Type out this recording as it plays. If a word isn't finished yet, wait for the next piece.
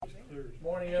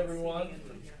Morning, everyone.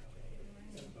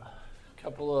 A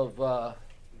couple of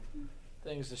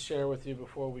things to share with you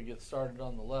before we get started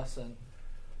on the lesson.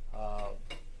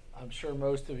 I'm sure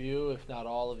most of you, if not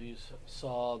all of you,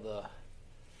 saw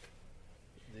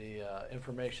the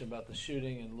information about the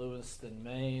shooting in Lewiston,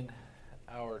 Maine.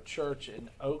 Our church in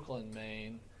Oakland,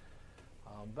 Maine,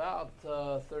 about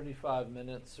 35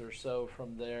 minutes or so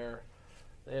from there.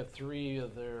 They have 3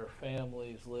 of their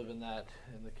families live in the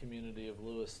community of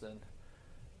Lewiston.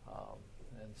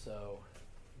 And so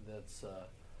that's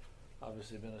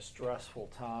obviously been a stressful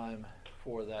time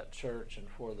for that church and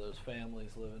for those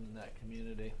families living in that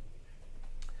community.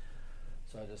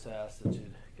 So I just ask that you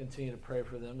continue to pray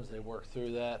for them as they work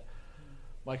through that.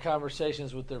 My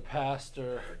conversations with their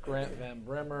pastor, Grant Van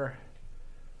Brimmer,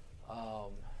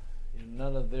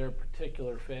 none of their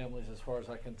particular families, as far as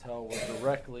I can tell, were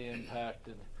directly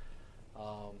impacted.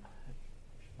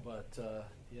 But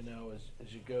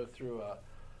as you go through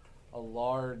a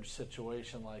large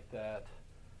situation like that,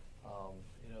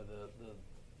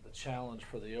 the challenge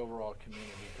for the overall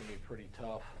community can be pretty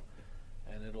tough,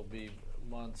 and it'll be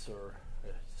months or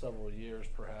several years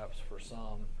perhaps for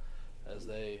some as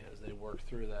they work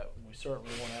through that. We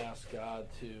certainly want to ask God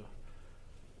to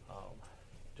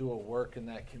do a work in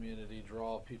that community,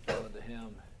 draw people into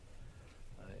Him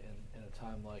in a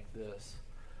time like this.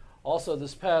 Also,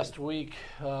 this past week,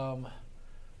 our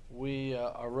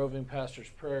Roving Pastors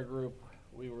Prayer Group,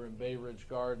 we were in Bay Ridge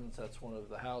Gardens. That's one of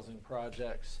the housing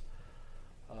projects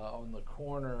on the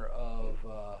corner of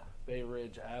Bay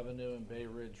Ridge Avenue and Bay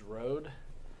Ridge Road,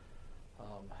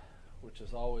 which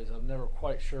is always, I'm never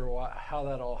quite sure how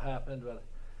that all happened, but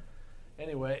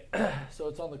anyway, so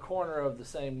it's on the corner of the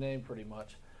same name pretty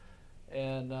much.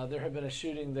 And there had been a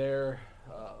shooting there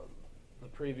the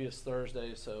previous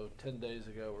Thursday, so 10 days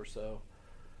ago or so,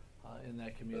 in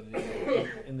that community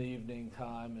in the evening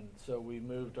time. And so we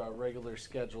moved our regular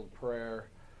scheduled prayer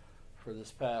for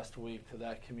this past week to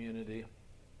that community.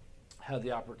 Had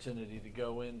the opportunity to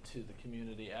go into the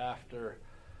community after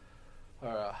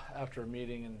a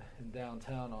meeting in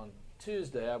downtown on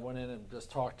Tuesday. I went in and just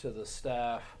talked to the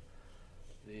staff,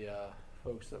 the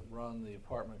folks that run the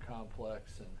apartment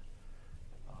complex, and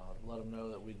let them know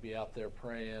that we'd be out there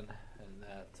praying, and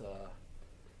that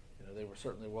they were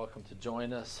certainly welcome to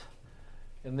join us.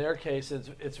 In their case,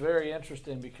 it's very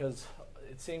interesting because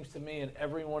it seems to me in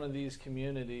every one of these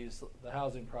communities, the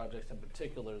housing projects in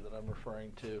particular that I'm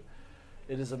referring to,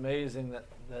 it is amazing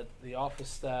that the office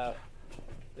staff,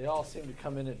 they all seem to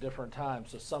come in at different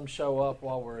times. So some show up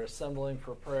while we're assembling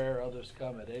for prayer, others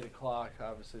come at 8 o'clock.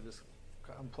 Obviously this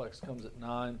complex comes at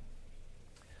 9.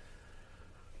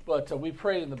 But we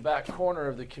prayed in the back corner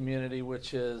of the community,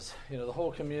 which is, the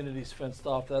whole community's fenced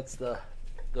off. That's the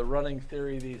running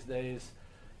theory these days.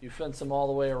 You fence them all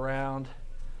the way around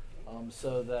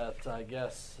so that I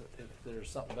guess if there's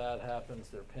something bad happens,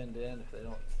 they're pinned in if they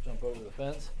don't jump over the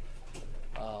fence.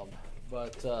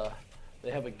 But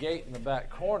they have a gate in the back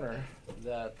corner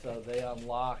that they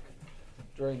unlock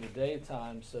during the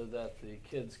daytime so that the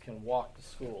kids can walk to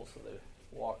school. So they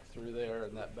walk through there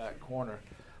in that back corner.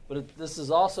 But this is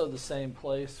also the same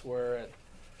place where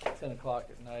at 10 o'clock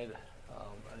at night,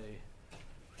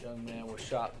 a young man was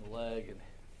shot in the leg,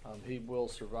 and he will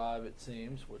survive, it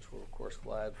seems, which we're of course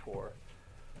glad for.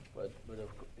 But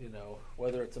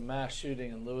whether it's a mass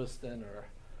shooting in Lewiston or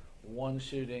one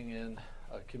shooting in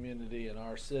a community in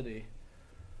our city,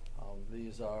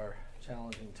 these are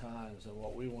challenging times, and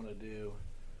what we want to do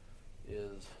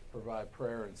is provide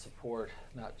prayer and support,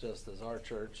 not just as our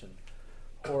church. And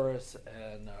Horace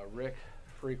and Rick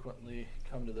frequently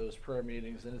come to those prayer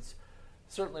meetings, and it's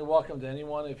certainly welcome to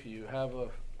anyone if you have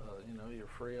you're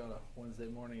free on a Wednesday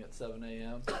morning at 7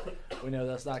 a.m. We know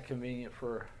that's not convenient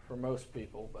for most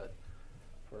people, but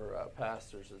for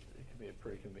pastors it can be a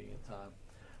pretty convenient time.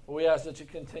 Well, we ask that you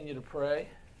continue to pray,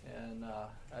 and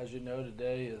as you know,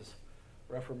 today is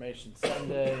Reformation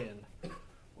Sunday, and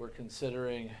we're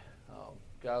considering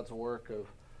God's work of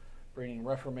bringing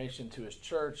Reformation to His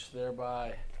church,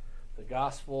 thereby the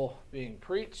gospel being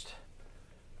preached,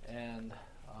 and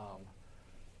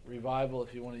revival,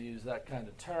 if you want to use that kind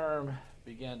of term,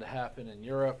 began to happen in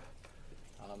Europe.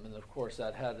 And of course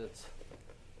that had its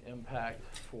impact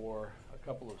for a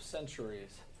couple of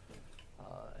centuries.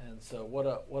 And so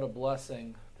what a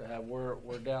blessing to have. We're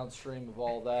downstream of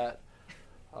all that.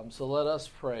 So let us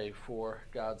pray for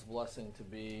God's blessing to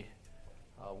be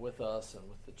with us and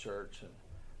with the church, and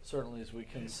certainly as we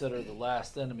consider the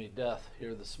last enemy, death,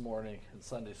 here this morning in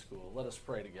Sunday school. Let us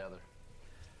pray together.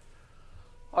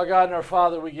 Our God and our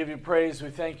Father, we give you praise. We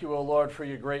thank you, O Lord, for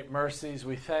your great mercies.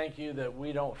 We thank you that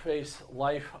we don't face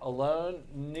life alone,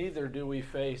 neither do we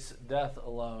face death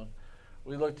alone.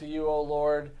 We look to you, O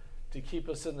Lord, to keep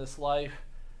us in this life,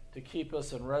 to keep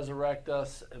us and resurrect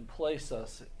us and place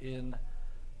us in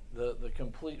the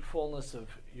complete fullness of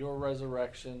your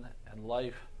resurrection and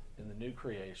life in the new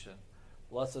creation.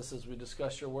 Bless us as we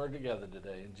discuss your word together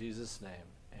today. In Jesus' name,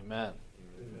 amen.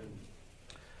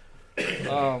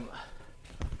 Amen.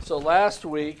 So last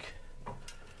week,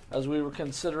 as we were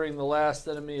considering the last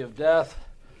enemy of death,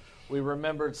 we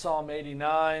remembered Psalm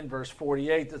 89, verse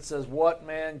 48, that says, "What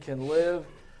man can live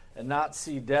and not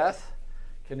see death?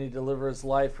 Can he deliver his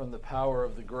life from the power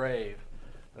of the grave?"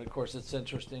 And of course, it's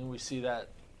interesting. We see that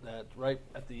right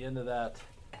at the end of that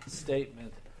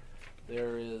statement,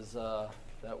 there is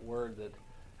that word that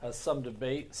has some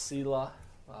debate, Selah.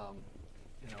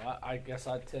 I guess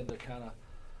I tend to kind of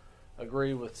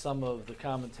agree with some of the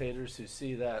commentators who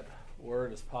see that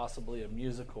word as possibly a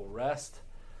musical rest,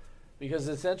 because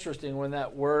it's interesting when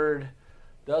that word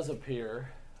does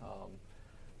appear.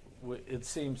 It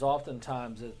seems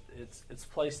oftentimes it's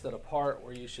placed at a part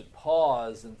where you should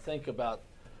pause and think about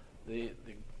the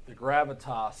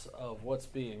gravitas of what's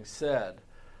being said.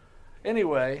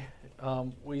 Anyway,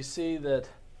 we see that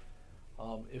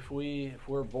if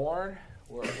we're born,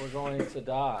 we're going to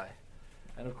die.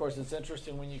 And of course, it's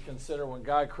interesting when you consider when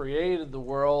God created the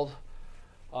world,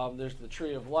 there's the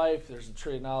tree of life, there's the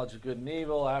tree of knowledge of good and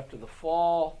evil. After the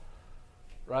fall,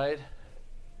 right,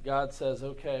 God says,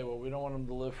 okay, well, we don't want them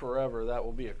to live forever. That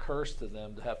will be a curse to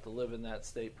them to have to live in that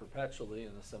state perpetually,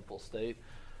 in a sinful state.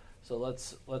 So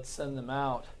let's send them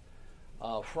out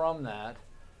from that.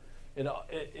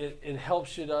 It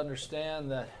helps you to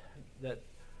understand that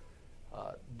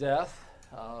death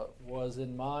was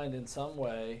in mind in some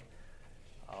way.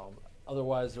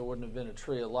 Otherwise, there wouldn't have been a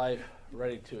tree of life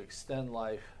ready to extend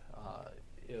life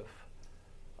if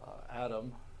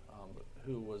Adam,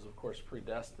 who was, of course,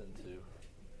 predestined to,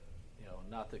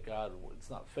 not that God, it's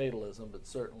not fatalism, but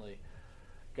certainly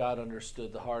God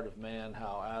understood the heart of man,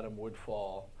 how Adam would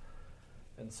fall.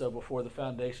 And so before the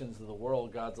foundations of the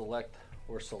world, God's elect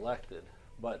were selected.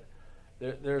 But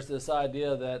there's this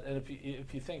idea that, and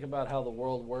if you think about how the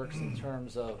world works in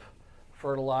terms of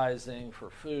fertilizing for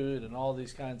food and all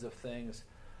these kinds of things,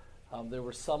 there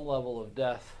was some level of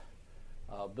death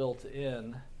built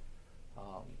in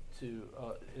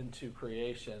into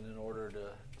creation in order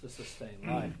to sustain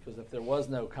life. Because if there was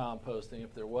no composting,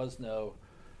 if there was no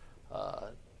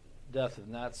death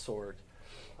of that sort,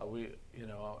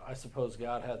 I suppose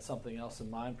God had something else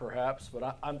in mind, perhaps.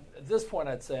 But I'm at this point,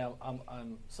 I'd say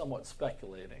I'm somewhat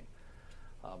speculating.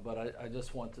 But I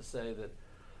just want to say that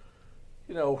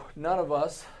none of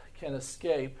us can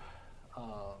escape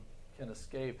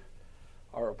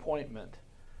our appointment.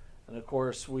 And of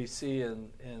course, we see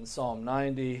in Psalm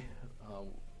 90,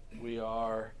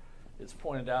 it's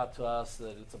pointed out to us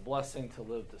that it's a blessing to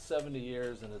live to 70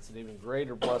 years, and it's an even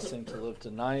greater blessing to live to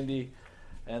 90.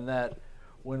 And that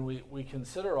when we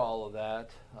consider all of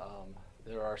that,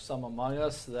 there are some among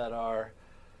us that are,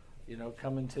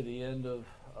 coming to the end of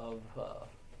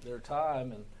their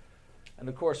time. And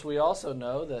of course, we also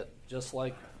know that just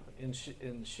like in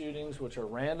shootings, which are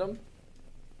random,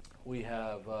 we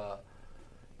have an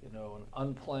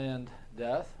unplanned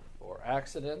death or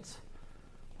accidents,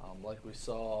 like we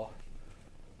saw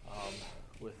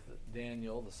with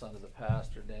Daniel, the son of the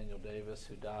pastor, Daniel Davis,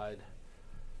 who died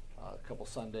a couple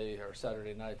Sunday or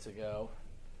Saturday nights ago,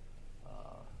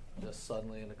 just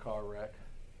suddenly in a car wreck.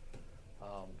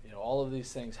 All of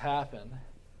these things happen.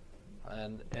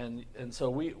 And so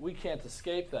we can't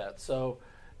escape that. So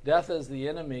death as the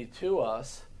enemy to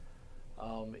us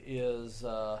can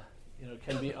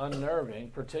be unnerving,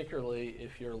 particularly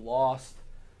if you're lost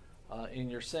in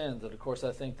your sins. And of course,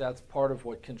 I think that's part of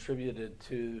what contributed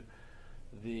to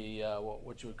the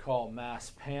what you would call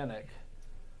mass panic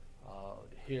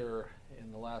here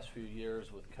in the last few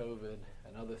years with COVID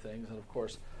and other things. And of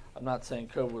course, I'm not saying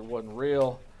COVID wasn't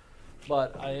real,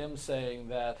 but I am saying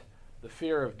that the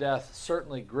fear of death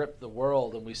certainly gripped the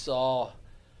world, and we saw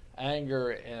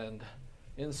anger and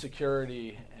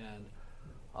insecurity and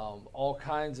all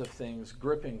kinds of things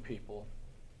gripping people.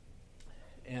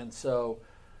 And so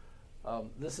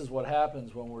this is what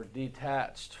happens when we're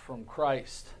detached from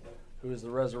Christ, who is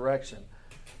the resurrection.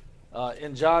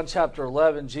 In John chapter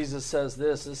 11, Jesus says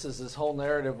this. This is his whole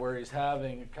narrative where he's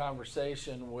having a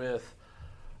conversation with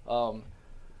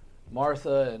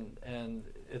Martha, and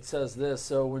it says this.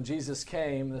 So when Jesus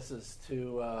came, this is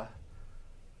to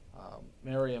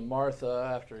Mary and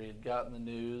Martha, after he had gotten the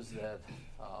news that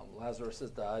Lazarus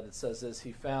has died, it says this: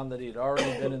 he found that he had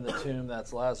already been in the tomb,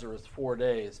 that's Lazarus, 4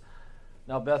 days.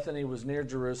 Now Bethany was near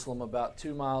Jerusalem, about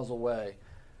 2 miles away,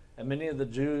 and many of the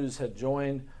Jews had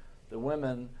joined the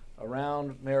women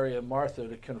around Mary and Martha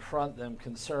to confront them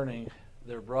concerning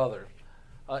their brother.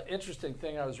 Interesting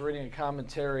thing, I was reading a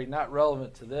commentary, not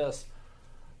relevant to this,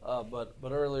 but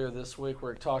earlier this week,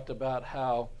 where it talked about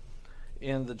how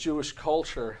in the Jewish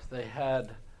culture they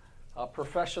had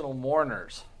professional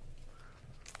mourners.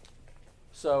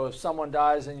 So if someone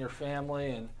dies in your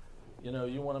family and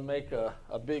you want to make a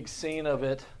big scene of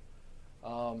it,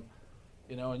 and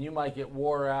you might get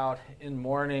wore out in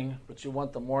mourning, but you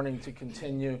want the mourning to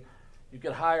continue, you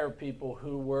could hire people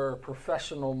who were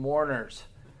professional mourners.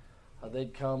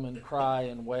 They'd come and cry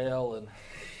and wail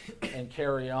and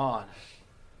carry on.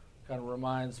 Kind of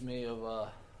reminds me of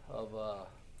a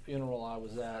funeral I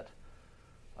was at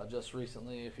just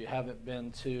recently. If you haven't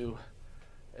been to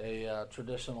a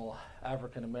traditional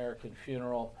African American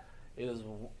funeral, it is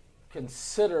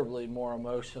considerably more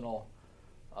emotional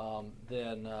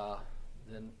than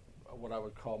what I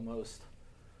would call most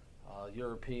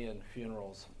European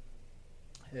funerals.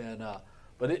 And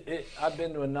but I've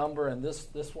been to a number, and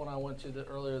this one I went to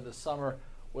earlier this summer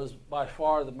was by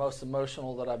far the most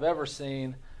emotional that I've ever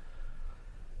seen.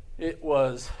 It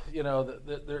was,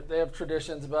 they have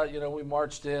traditions about, we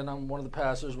marched in. I'm one of the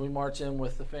pastors. We march in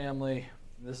with the family.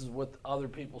 This is with other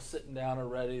people sitting down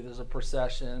already. There's a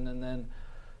procession, and then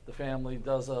the family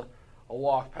does a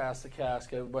walk past the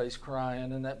casket. Everybody's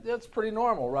crying, and that's pretty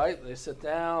normal, right? They sit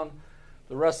down.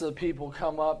 The rest of the people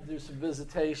come up, do some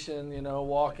visitation,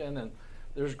 walking, and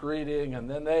there's greeting, and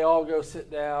then they all go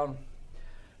sit down,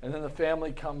 and then the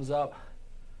family comes up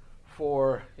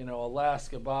for, a last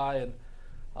goodbye. And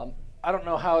I don't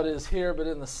know how it is here, but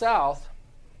in the South,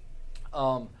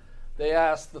 they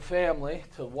ask the family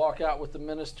to walk out with the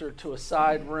minister to a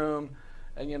side room,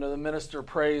 and the minister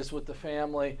prays with the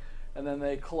family, and then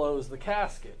they close the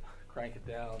casket, crank it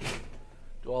down,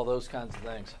 do all those kinds of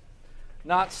things.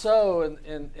 Not so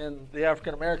in the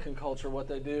African American culture. What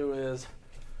they do is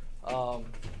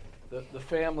the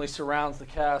family surrounds the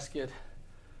casket,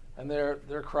 and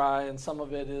they're crying. Some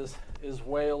of it is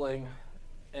wailing,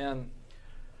 and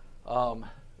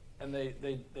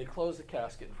they close the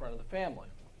casket in front of the family.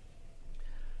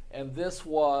 And this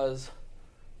was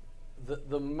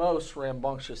the most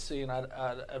rambunctious scene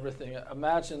I'd ever seen.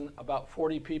 Imagine about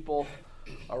 40 people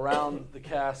around the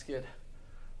casket.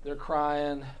 They're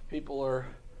crying. People are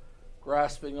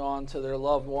grasping on to their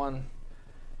loved one.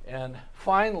 And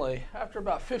finally, after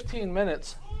about 15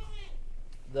 minutes,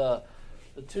 the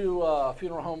two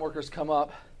funeral home workers come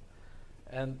up,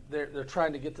 and they're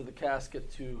trying to get to the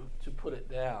casket to put it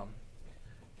down.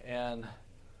 And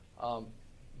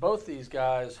both these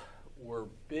guys were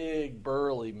big,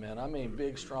 burly men. I mean,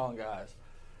 big, strong guys.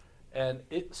 And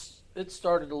it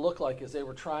started to look like, as they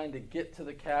were trying to get to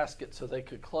the casket so they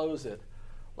could close it,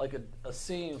 like a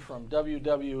scene from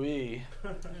WWE.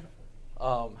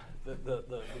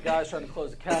 The guys trying to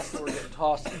close the casket were getting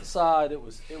tossed to the side. It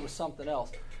was something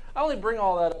else. I only bring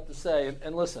all that up to say,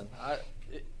 and listen,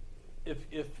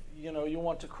 if you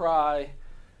want to cry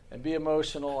and be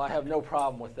emotional, I have no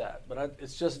problem with that. But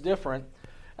it's just different,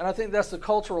 and I think that's the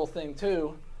cultural thing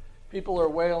too. People are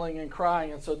wailing and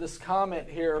crying, and so this comment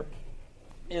here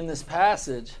in this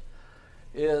passage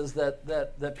is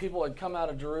that people had come out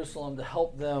of Jerusalem to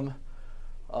help them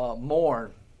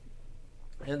mourn.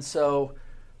 And so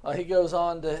he goes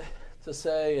on to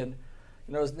say, and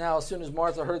now as soon as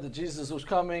Martha heard that Jesus was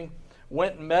coming,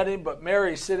 went and met him, but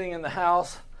Mary sitting in the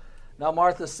house. Now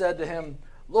Martha said to him,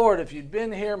 "Lord, if you'd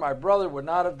been here, my brother would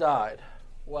not have died."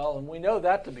 Well, and we know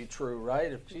that to be true,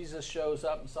 right? If Jesus shows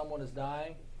up and someone is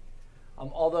dying,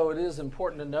 although it is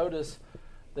important to notice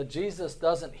that Jesus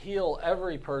doesn't heal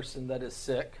every person that is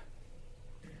sick,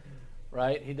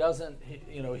 right? He doesn't,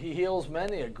 he heals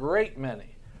many, a great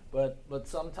many, but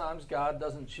sometimes God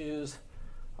doesn't choose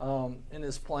in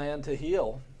his plan to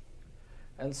heal.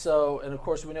 And of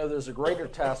course we know there's a greater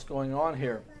task going on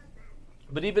here.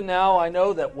 But even now I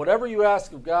know that whatever you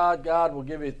ask of God, God will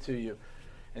give it to you.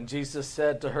 And Jesus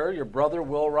said to her, "Your brother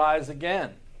will rise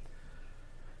again."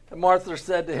 And Martha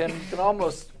said to him, you can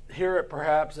almost hear it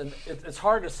perhaps, and it's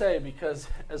hard to say, because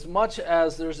as much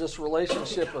as there's this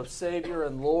relationship of Savior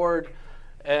and Lord,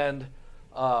 and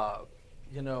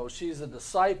she's a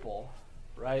disciple,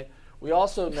 right? We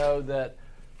also know that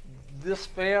this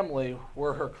family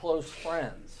were her close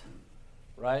friends,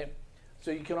 right?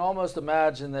 So you can almost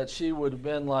imagine that she would have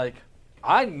been like,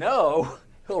 I know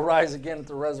he'll rise again at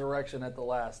the resurrection at the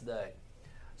last day.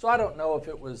 So I don't know if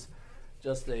it was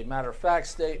just a matter-of-fact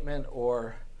statement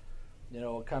or,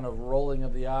 a kind of rolling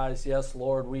of the eyes. Yes,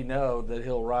 Lord, we know that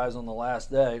he'll rise on the last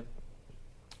day.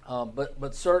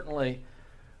 But certainly,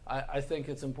 I think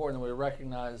it's important that we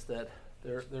recognize that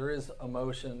there is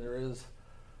emotion, there is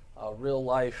real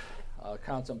life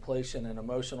contemplation and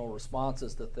emotional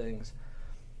responses to things,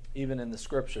 even in the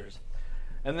Scriptures.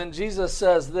 And then Jesus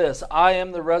says this, I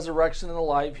am the resurrection and the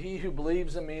life. He who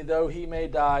believes in me, though he may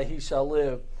die, he shall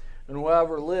live. And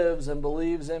whoever lives and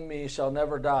believes in me shall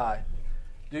never die.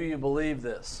 Do you believe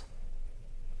this?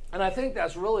 And I think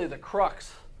that's really the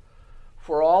crux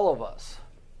for all of us,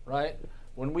 right?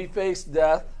 When we face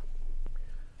death,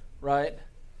 right?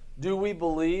 Do we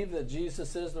believe that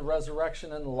Jesus is the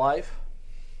resurrection and the life?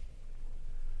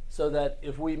 So that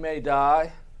if we may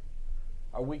die,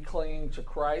 are we clinging to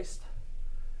Christ?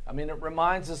 I mean, it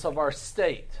reminds us of our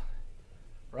state,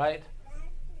 right?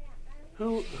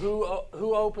 Who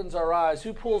opens our eyes?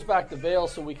 Who pulls back the veil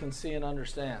so we can see and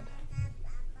understand?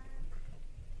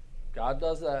 God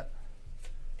does that.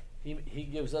 He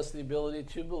gives us the ability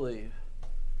to believe,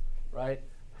 right?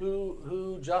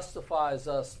 Who justifies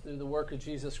us through the work of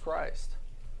Jesus Christ?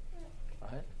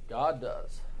 Right? God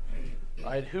does.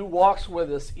 Right? Who walks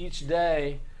with us each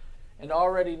day and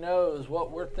already knows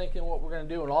what we're thinking, what we're going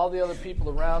to do, and all the other people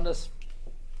around us,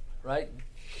 right?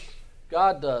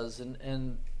 God does,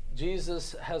 and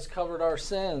Jesus has covered our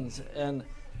sins, and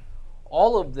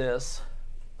all of this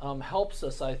helps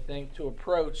us, I think, to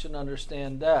approach and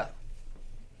understand death.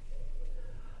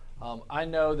 I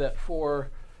know that for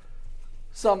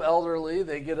some elderly,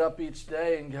 they get up each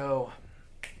day and go,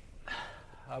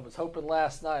 I was hoping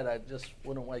last night I just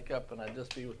wouldn't wake up and I'd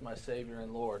just be with my Savior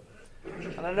and Lord.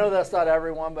 And I know that's not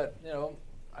everyone, but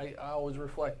I always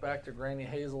reflect back to Granny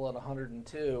Hazel at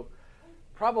 102.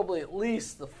 Probably at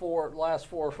least the last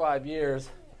 4 or 5 years,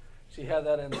 she had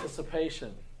that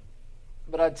anticipation.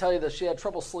 But I'd tell you that she had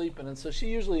trouble sleeping, and so she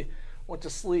usually went to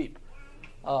sleep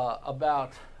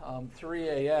about 3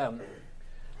 a.m.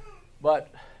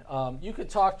 But you could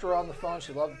talk to her on the phone.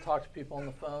 She loved to talk to people on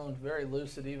the phone, very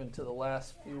lucid even to the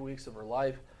last few weeks of her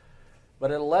life. But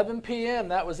at 11 p.m.,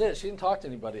 that was it. She didn't talk to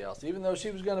anybody else, even though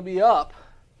she was going to be up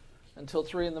until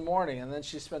 3 in the morning. And then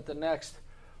she spent the next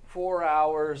 4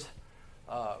 hours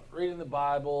reading the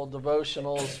Bible,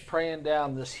 devotionals, praying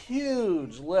down this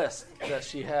huge list that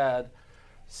she had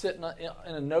sitting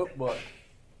in a notebook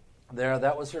there.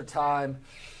 That was her time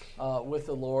with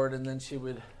the Lord. And then she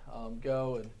would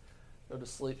go to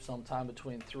sleep sometime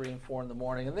between 3 and 4 in the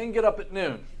morning, and then get up at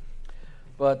noon.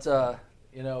 But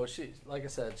she, like I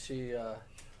said, she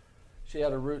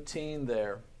had a routine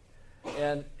there,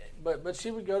 but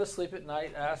she would go to sleep at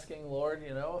night asking, Lord,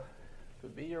 if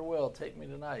it be your will, take me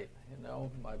tonight.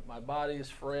 My body is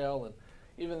frail, and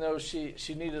even though she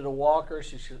needed a walker,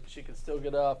 she could still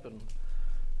get up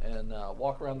and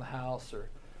walk around the house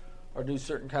or do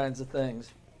certain kinds of things.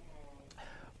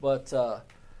 But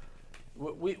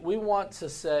we want to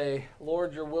say,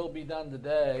 Lord, your will be done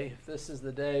today. If this is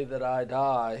the day that I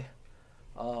die,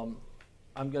 I'm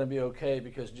going to be okay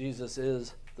because Jesus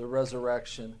is the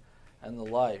resurrection and the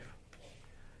life.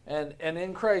 And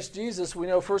in Christ Jesus, we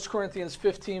know 1 Corinthians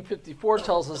 15:54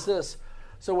 tells us this.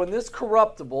 So when this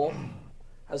corruptible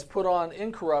has put on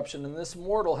incorruption and this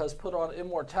mortal has put on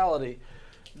immortality,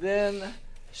 then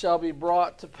shall be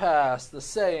brought to pass the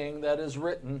saying that is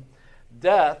written,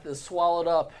 death is swallowed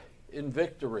up in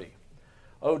victory.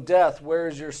 O death, where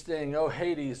is your sting? O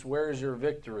Hades, where is your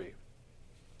victory?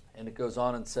 And it goes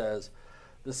on and says,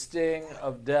 the sting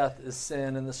of death is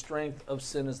sin, and the strength of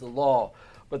sin is the law.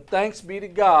 But thanks be to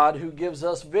God who gives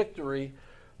us victory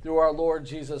through our Lord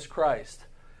Jesus Christ.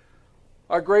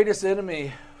 Our greatest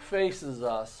enemy faces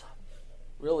us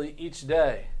really each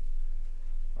day.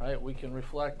 Right? We can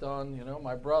reflect on,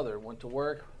 my brother went to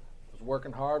work, was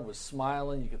working hard, was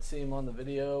smiling. You could see him on the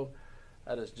video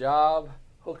at his job,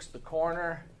 hooks the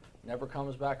corner, never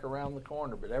comes back around the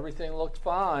corner, but everything looked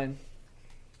fine.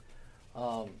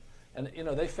 And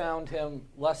they found him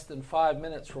less than 5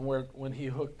 minutes from when he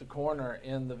hooked the corner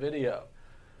in the video.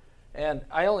 And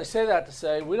I only say that to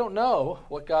say we don't know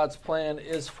what God's plan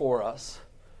is for us.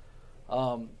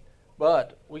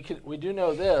 But we do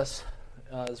know this.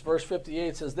 As verse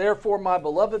 58 says, therefore, my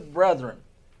beloved brethren,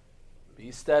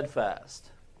 be steadfast,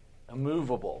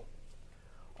 immovable,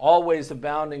 always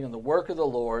abounding in the work of the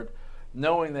Lord,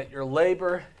 knowing that your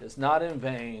labor is not in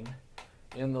vain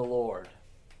in the Lord.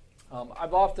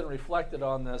 I've often reflected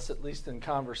on this, at least in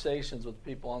conversations with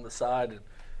people on the side,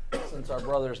 and since our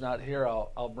brother's not here,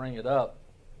 I'll bring it up.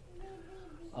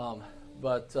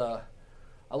 But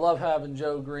I love having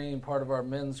Joe Green, part of our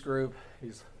men's group.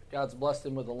 God's blessed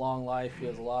him with a long life. He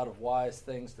has a lot of wise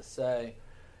things to say.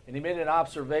 And he made an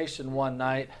observation one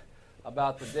night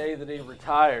about the day that he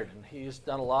retired. And he's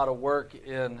done a lot of work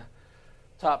in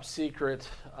top secret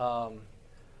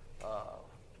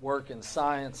work in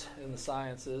science, in the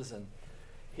sciences. And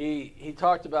he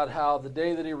talked about how the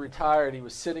day that he retired, he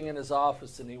was sitting in his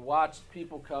office and he watched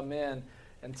people come in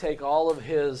and take all of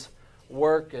his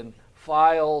work and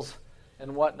files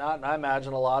and whatnot. And I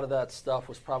imagine a lot of that stuff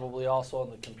was probably also on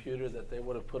the computer that they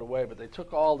would have put away. But they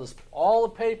took all the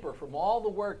paper from all the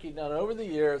work he'd done over the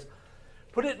years,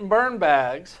 put it in burn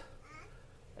bags,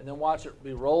 and then watch it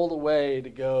be rolled away to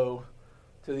go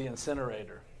to the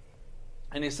incinerator.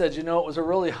 And he said, it was a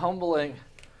really humbling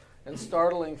and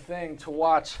startling thing to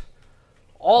watch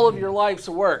all of your life's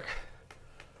work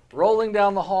rolling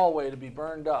down the hallway to be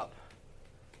burned up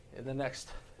in the next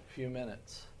few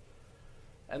minutes.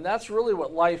 And that's really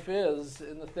what life is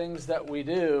in the things that we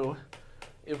do.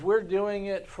 If we're doing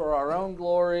it for our own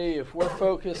glory, if we're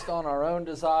focused on our own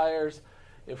desires,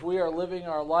 if we are living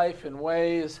our life in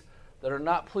ways that are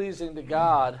not pleasing to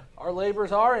God, our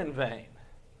labors are in vain,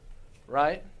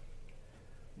 right?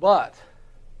 But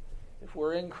if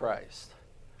we're in Christ,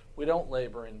 we don't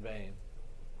labor in vain.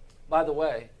 By the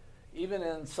way, even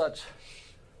in such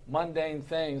mundane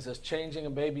things as changing a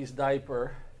baby's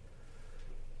diaper,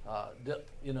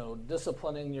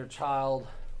 disciplining your child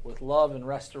with love and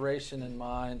restoration in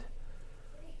mind,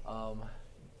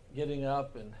 getting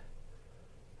up and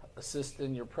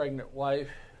assisting your pregnant wife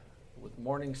with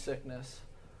morning sickness,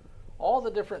 all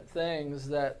the different things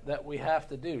that we have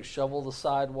to do. Shovel the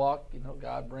sidewalk,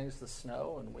 God brings the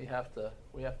snow and we have to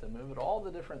move it. All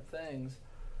the different things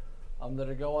that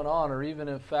are going on, or even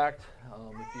in fact,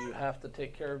 if you have to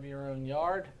take care of your own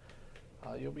yard,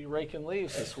 you'll be raking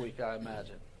leaves this week, I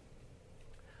imagine.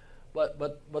 But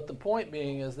the point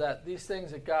being is that these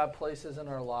things that God places in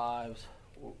our lives,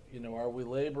 are we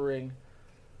laboring,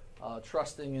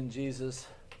 trusting in Jesus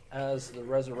as the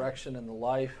resurrection and the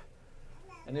life?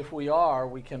 And if we are,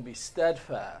 we can be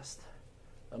steadfast,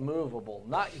 immovable,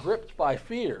 not gripped by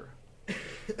fear,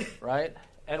 right?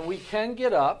 And we can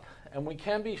get up and we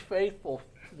can be faithful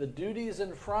to the duties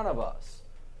in front of us,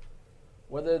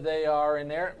 whether they are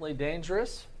inherently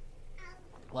dangerous,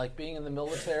 like being in the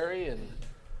military. And,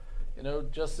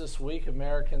 just this week,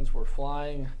 Americans were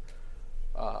flying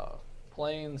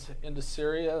planes into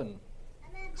Syria and,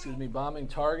 bombing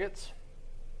targets.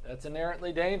 That's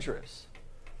inherently dangerous.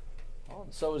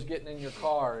 And so is getting in your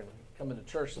car and coming to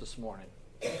church this morning.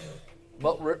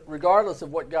 But regardless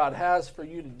of what God has for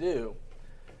you to do,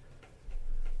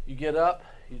 you get up,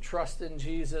 you trust in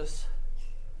Jesus.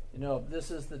 If this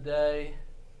is the day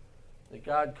that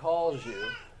God calls you,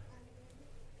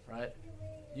 right,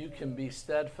 you can be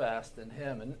steadfast in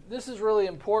Him. And this is really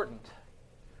important.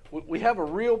 We have a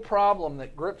real problem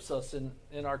that grips us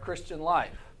in our Christian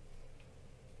life.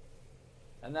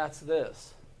 And that's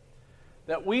this.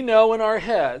 That we know in our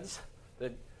heads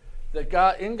that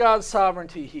God, in God's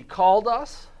sovereignty, He called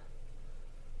us,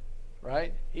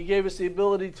 right? He gave us the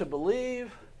ability to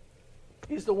believe.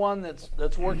 He's the one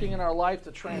that's working in our life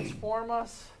to transform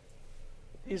us.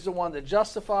 He's the one that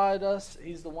justified us.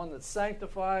 He's the one that's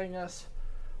sanctifying us,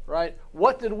 right?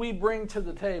 What did we bring to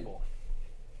the table?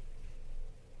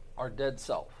 Our dead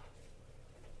self,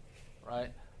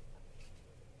 right?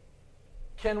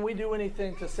 Can we do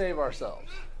anything to save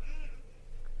ourselves?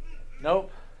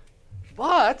 Nope.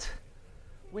 But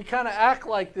we kind of act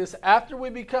like this after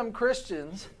we become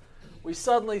Christians. We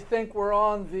suddenly think we're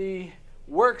on the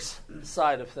works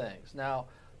side of things. Now,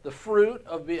 the fruit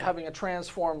of having a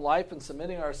transformed life and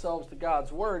submitting ourselves to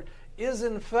God's Word is,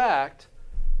 in fact,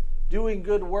 doing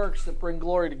good works that bring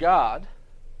glory to God,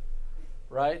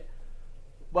 right?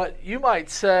 But you might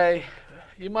say,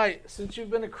 since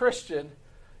you've been a Christian,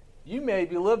 you may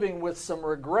be living with some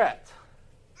regret.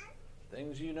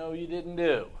 Things you didn't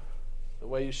do the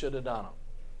way you should have done them.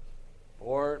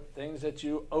 Or things that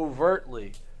you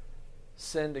overtly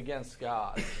sinned against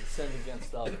God and sinned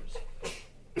against others.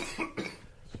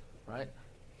 Right?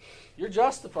 You're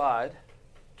justified.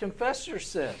 Confess your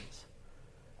sins.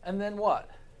 And then what?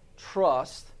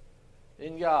 Trust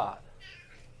in God.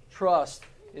 Trust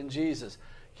in Jesus.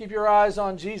 Keep your eyes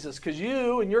on Jesus, because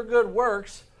you and your good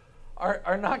works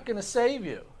are not going to save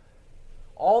you.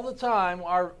 All the time,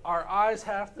 our eyes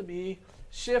have to be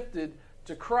shifted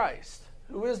to Christ,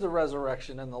 who is the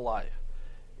resurrection and the life,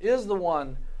 is the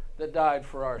one that died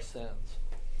for our sins.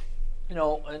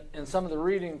 In some of the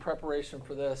reading preparation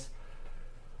for this,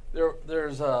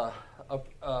 there's an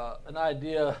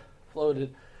idea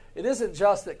floated. It isn't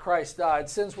just that Christ died,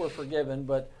 sins were forgiven,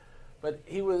 but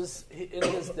in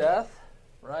His death,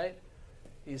 right?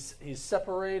 He's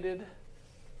separated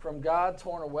from God,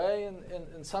 torn away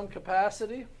in some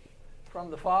capacity from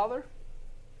the Father.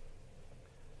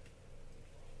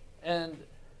 And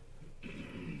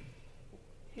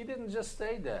he didn't just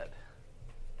stay dead.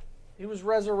 He was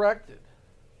resurrected,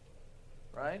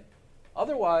 right?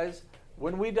 Otherwise,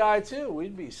 when we die too,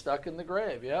 we'd be stuck in the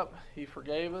grave. Yep, he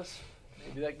forgave us.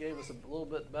 Maybe that gave us a little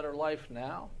bit better life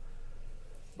now.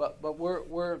 But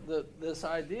we're this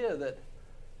idea that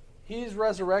he's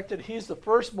resurrected. He's the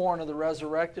firstborn of the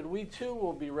resurrected. We too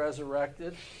will be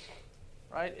resurrected,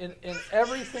 right? In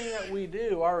everything that we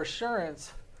do, our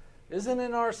assurance isn't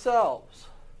in ourselves.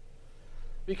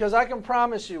 Because I can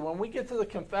promise you, when we get to the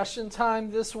confession time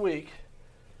this week,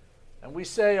 and we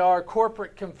say our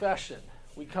corporate confession,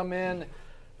 we come in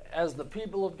as the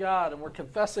people of God, and we're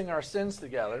confessing our sins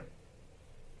together.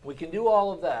 We can do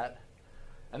all of that.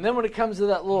 And then when it comes to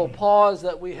that little pause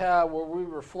that we have where we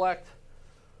reflect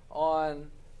on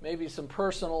maybe some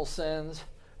personal sins,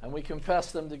 and we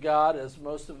confess them to God, as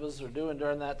most of us are doing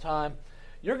during that time,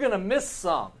 you're going to miss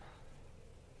some.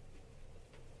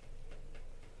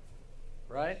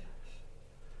 Right?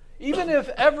 Even if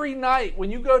every night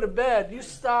when you go to bed, you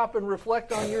stop and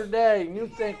reflect on your day and you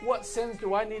think, what sins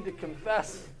do I need to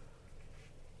confess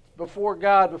before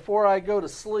God before I go to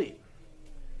sleep?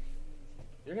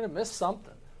 You're going to miss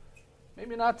something.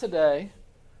 Maybe not today,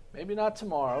 maybe not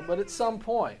tomorrow, but at some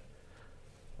point.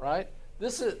 Right?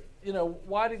 This is,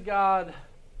 why did God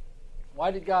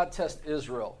test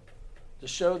Israel? To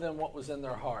show them what was in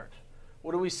their heart.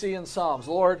 What do we see in Psalms?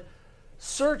 Lord,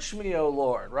 search me, O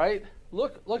Lord, right?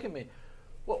 Look at me.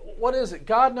 What is it?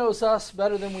 God knows us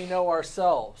better than we know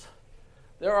ourselves.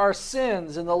 There are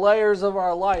sins in the layers of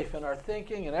our life and our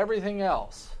thinking and everything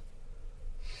else.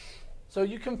 So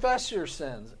you confess your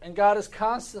sins, and God is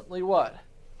constantly what?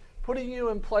 Putting you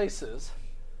in places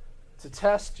to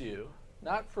test you,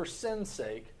 not for sin's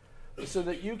sake, but so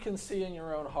that you can see in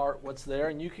your own heart what's there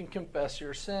and you can confess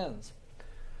your sins.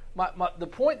 The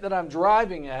point that I'm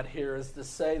driving at here is to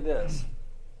say this,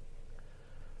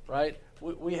 right?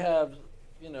 We have,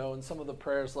 in some of the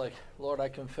prayers like, Lord, I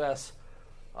confess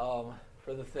for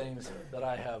the things that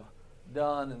I have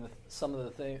done and some of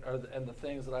the things, and the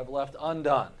things that I've left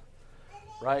undone,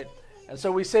 right? And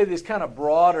so we say these kind of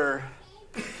broader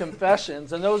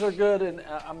confessions, and those are good, and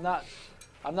I'm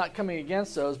not coming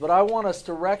against those, but I want us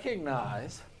to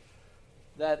recognize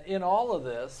that in all of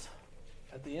this,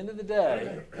 at the end of the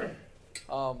day,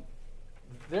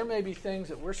 there may be things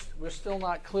that we're still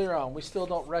not clear on. We still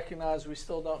don't recognize. We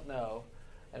still don't know.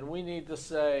 And we need to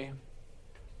say,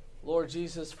 Lord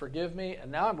Jesus, forgive me,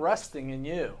 and now I'm resting in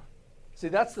you. See,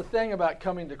 that's the thing about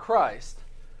coming to Christ,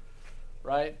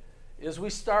 right? Is we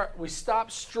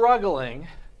stop struggling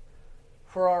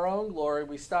for our own glory.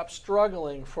 We stop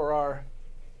struggling for our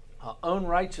own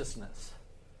righteousness.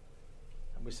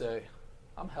 And we say,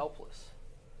 I'm helpless.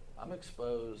 I'm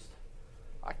exposed.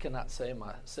 I cannot save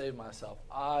myself.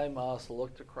 I must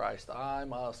look to Christ. I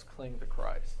must cling to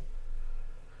Christ.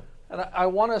 And I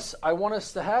want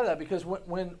us to have that, because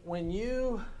when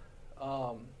you,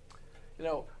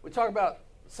 we talk about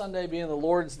Sunday being the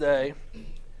Lord's Day,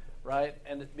 right,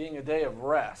 and it being a day of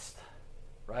rest,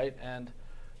 right, and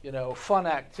fun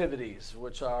activities,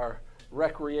 which are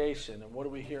recreation. And what do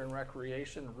we hear in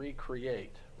recreation?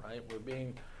 Recreate, right? We're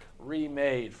being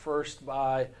remade first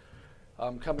by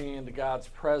coming into God's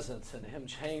presence and Him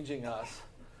changing us,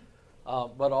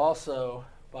 but also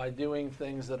by doing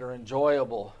things that are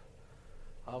enjoyable.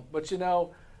 But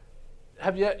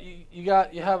have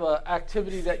you have an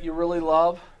activity that you really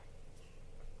love,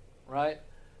 right?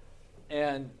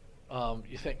 And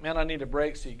you think, man, I need a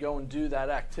break, so you go and do that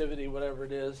activity, whatever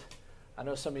it is. I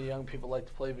know some of you young people like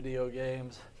to play video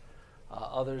games.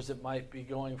 Others, it might be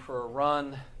going for a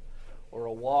run or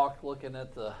a walk, looking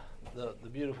at the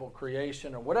beautiful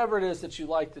creation, or whatever it is that you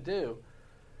like to do.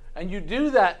 And you do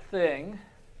that thing,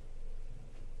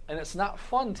 and it's not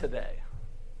fun today.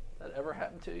 That ever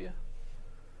happened to you?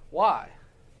 Why?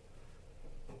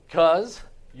 Because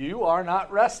you are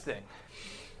not resting,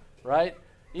 right?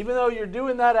 Even though you're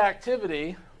doing that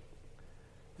activity,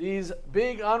 these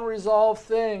big unresolved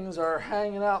things are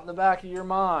hanging out in the back of your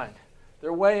mind.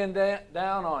 They're weighing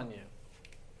down on you.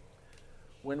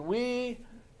 When we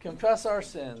confess our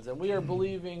sins and we are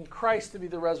believing Christ to be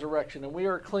the resurrection and we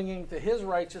are clinging to His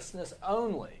righteousness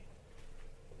only,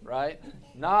 right?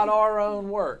 Not our own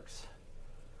works,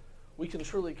 we can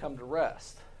truly come to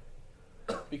rest.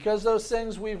 Because those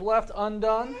things we've left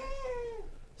undone,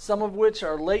 some of which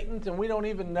are latent and we don't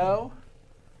even know,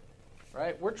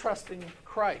 right? We're trusting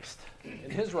Christ in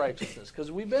His righteousness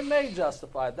because we've been made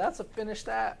justified. That's a finished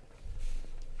act.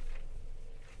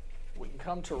 We can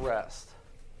come to rest.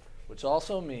 which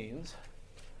also means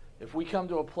if we come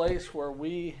to a place where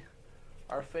we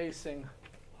are facing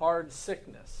hard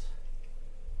sickness,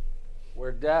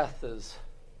 where death is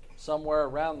somewhere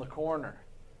around the corner,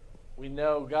 we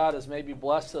know God has maybe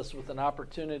blessed us with an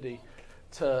opportunity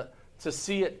to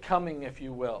see it coming, if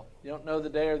you will. You don't know the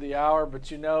day or the hour, but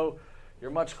you know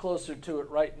you're much closer to it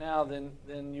right now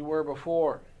than you were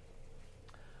before.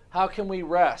 How can we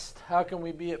rest? How can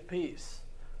we be at peace?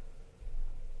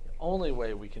 The only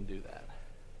way we can do that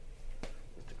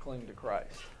is to cling to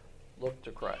Christ. Look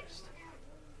to Christ.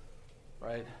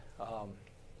 Right?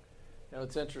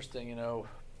 It's interesting,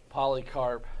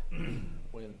 Polycarp,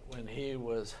 when he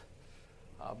was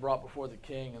brought before the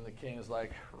king, and the king is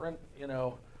like,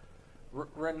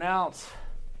 renounce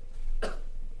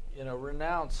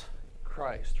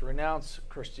Christ, renounce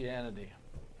Christianity.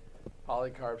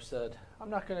 Polycarp said,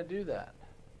 I'm not going to do that.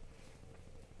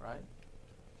 Right?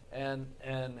 And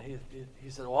he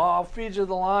said, well, I'll feed you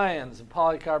the lions. And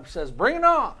Polycarp says, bring it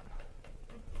on.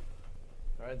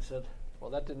 Right? He said,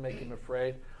 well, that didn't make him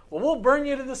afraid. Well, we'll burn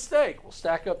you to the stake. We'll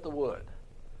stack up the wood.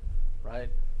 Right?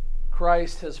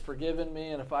 Christ has forgiven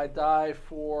me, and if I die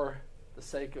for the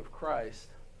sake of Christ,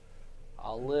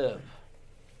 I'll live.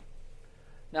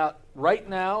 Now, right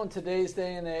now, in today's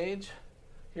day and age,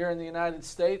 here in the United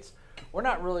States, we're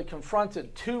not really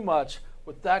confronted too much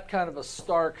with that kind of a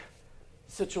stark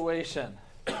situation.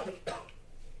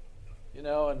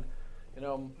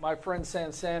 My friend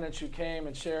Sansanich, who came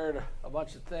and shared a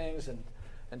bunch of things and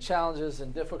challenges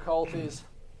and difficulties,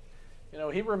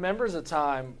 he remembers a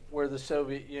time where the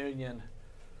Soviet Union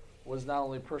was not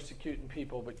only persecuting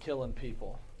people but killing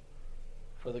people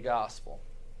for the gospel.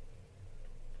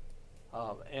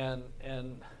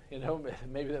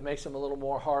 Maybe that makes him a little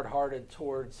more hard-hearted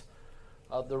towards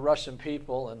the Russian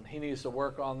people, and he needs to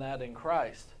work on that in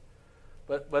Christ.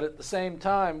 But at the same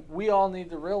time, we all need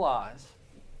to realize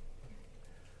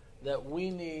that we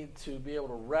need to be able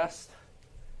to rest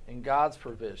in God's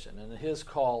provision and His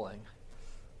calling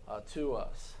to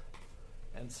us,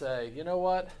 and say, you know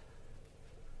what?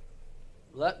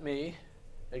 Let me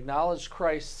acknowledge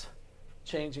Christ's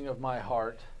changing of my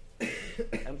heart,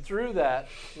 and through that,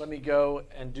 let me go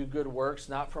and do good works,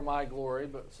 not for my glory,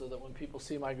 but so that when people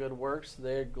see my good works,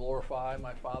 they glorify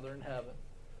my Father in heaven,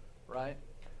 right?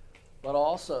 But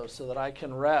also so that I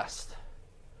can rest,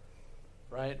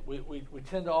 right? We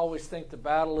tend to always think the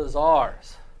battle is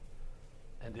ours.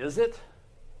 And is it?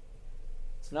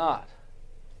 It's not.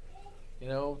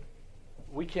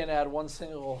 We can't add one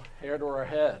single hair to our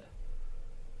head.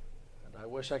 And I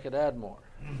wish I could add more.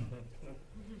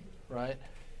 Right?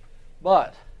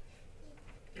 But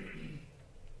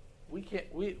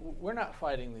we're not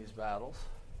fighting these battles.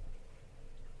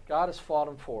 God has fought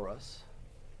them for us.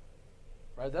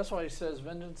 Right? That's why He says,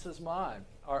 vengeance is mine.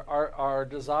 Our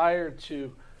desire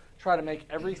to try to make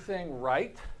everything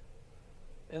right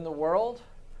in the world.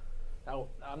 Now,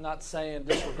 I'm not saying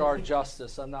disregard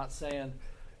justice. I'm not saying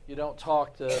you don't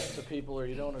talk to people or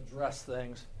you don't address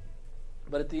things.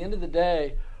 But at the end of the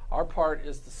day, our part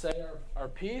is to say our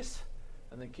piece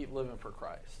and then keep living for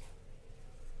Christ.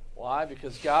 Why?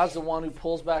 Because God's the one who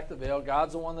pulls back the veil.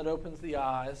 God's the one that opens the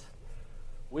eyes.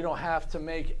 We don't have to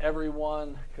make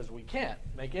everyone, because we can't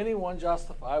make anyone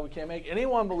justify. We can't make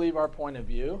anyone believe our point of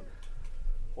view.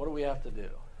 What do we have to do?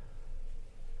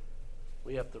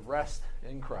 We have to rest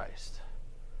in Christ.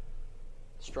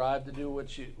 Strive to do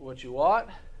what you ought.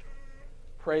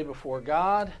 Pray before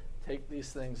God. Take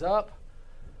these things up.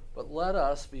 But let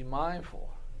us be mindful,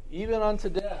 even unto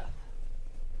death.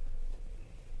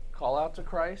 Call out to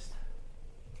Christ.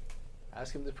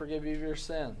 Ask Him to forgive you of your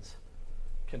sins.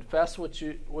 Confess what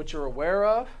you're aware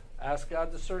of. Ask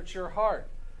God to search your heart.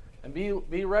 And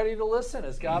be ready to listen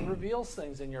as God reveals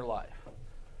things in your life.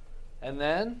 And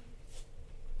then,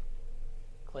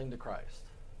 cling to Christ.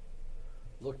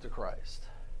 Look to Christ.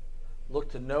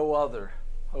 Look to no other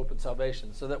hope and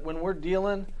salvation. So that when we're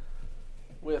dealing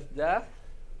with death,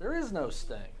 there is no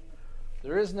sting.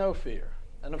 There is no fear.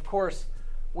 And of course,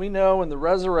 we know in the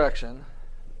resurrection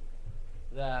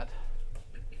that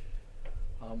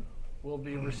we'll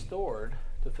be restored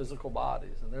to physical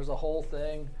bodies. And there's a whole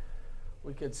thing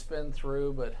we could spin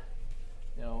through, but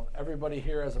everybody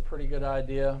here has a pretty good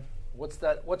idea.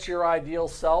 What's your ideal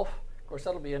self? Of course,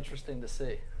 that'll be interesting to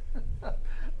see.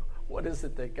 What is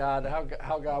it that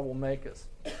how God will make us?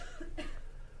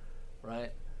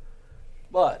 Right?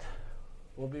 But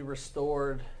we'll be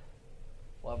restored.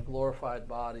 We'll have glorified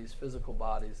bodies, physical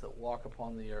bodies that walk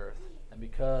upon the earth. And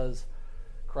because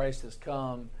Christ has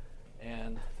come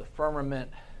and the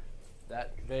firmament,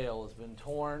 that veil has been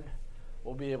torn,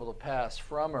 we'll be able to pass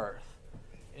from earth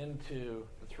into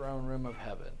the throne room of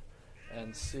heaven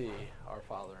and see our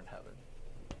Father in heaven.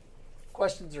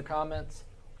 Questions or comments?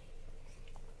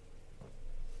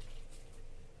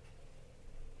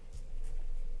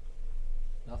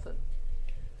 Nothing?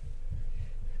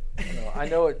 I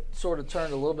know it sort of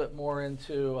turned a little bit more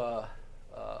into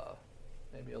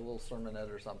maybe a little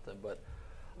sermonette or something, but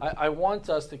I want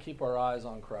us to keep our eyes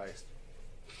on Christ.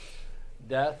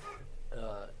 Death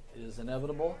is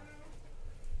inevitable,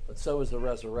 but so is the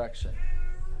resurrection.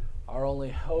 Our only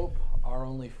hope, our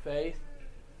only faith,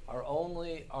 our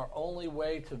only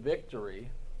way to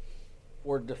victory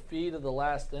or defeat of the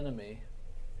last enemy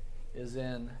is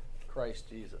in Christ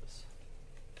Jesus.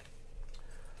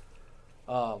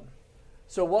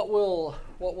 So what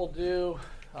we'll do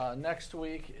next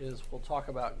week is we'll talk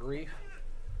about grief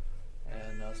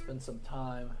and spend some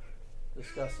time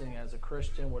discussing as a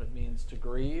Christian what it means to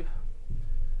grieve.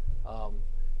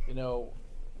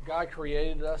 God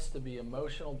created us to be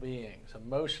emotional beings,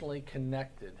 emotionally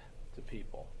connected to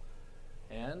people.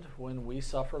 And when we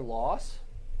suffer loss,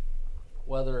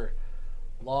 whether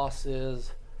loss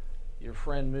is your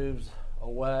friend moves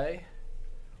away,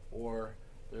 or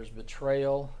there's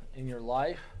betrayal in your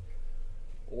life,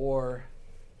 or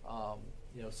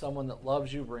someone that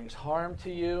loves you brings harm to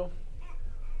you,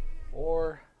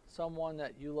 or someone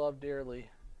that you love dearly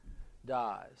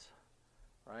dies,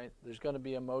 right? There's going to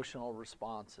be emotional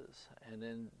responses. And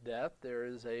in death, there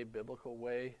is a biblical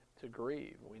way to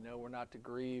grieve. We know we're not to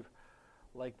grieve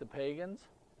like the pagans,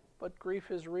 but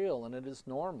grief is real and it is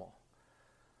normal.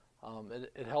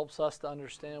 It helps us to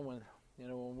understand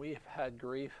when we've had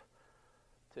grief,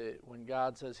 when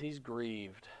God says He's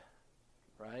grieved,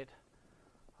 right?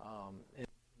 In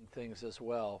things as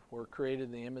well. We're created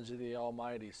in the image of the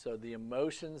Almighty, so the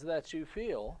emotions that you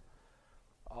feel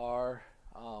are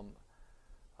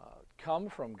come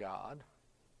from God,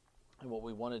 and what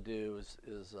we want to do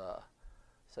is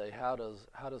say, how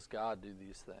does God do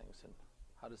these things, and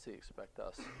how does He expect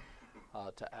us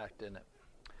to act in it?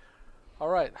 All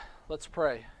right, let's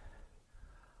pray.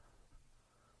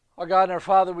 Our God and our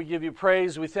Father, we give you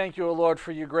praise. We thank you, O Lord,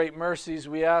 for your great mercies.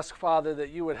 We ask, Father, that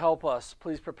you would help us.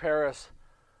 Please prepare us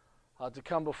to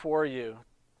come before you.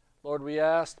 Lord, we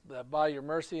ask that by your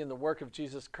mercy and the work of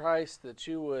Jesus Christ, that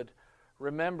you would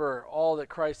remember all that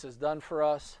Christ has done for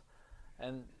us.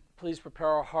 And please prepare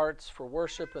our hearts for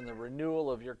worship and the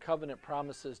renewal of your covenant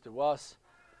promises to us.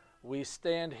 We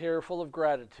stand here full of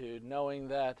gratitude, knowing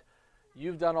that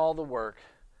you've done all the work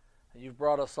and you've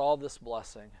brought us all this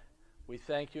blessing. We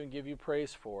thank you and give you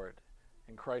praise for it.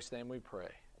 In Christ's name we pray.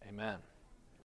 Amen.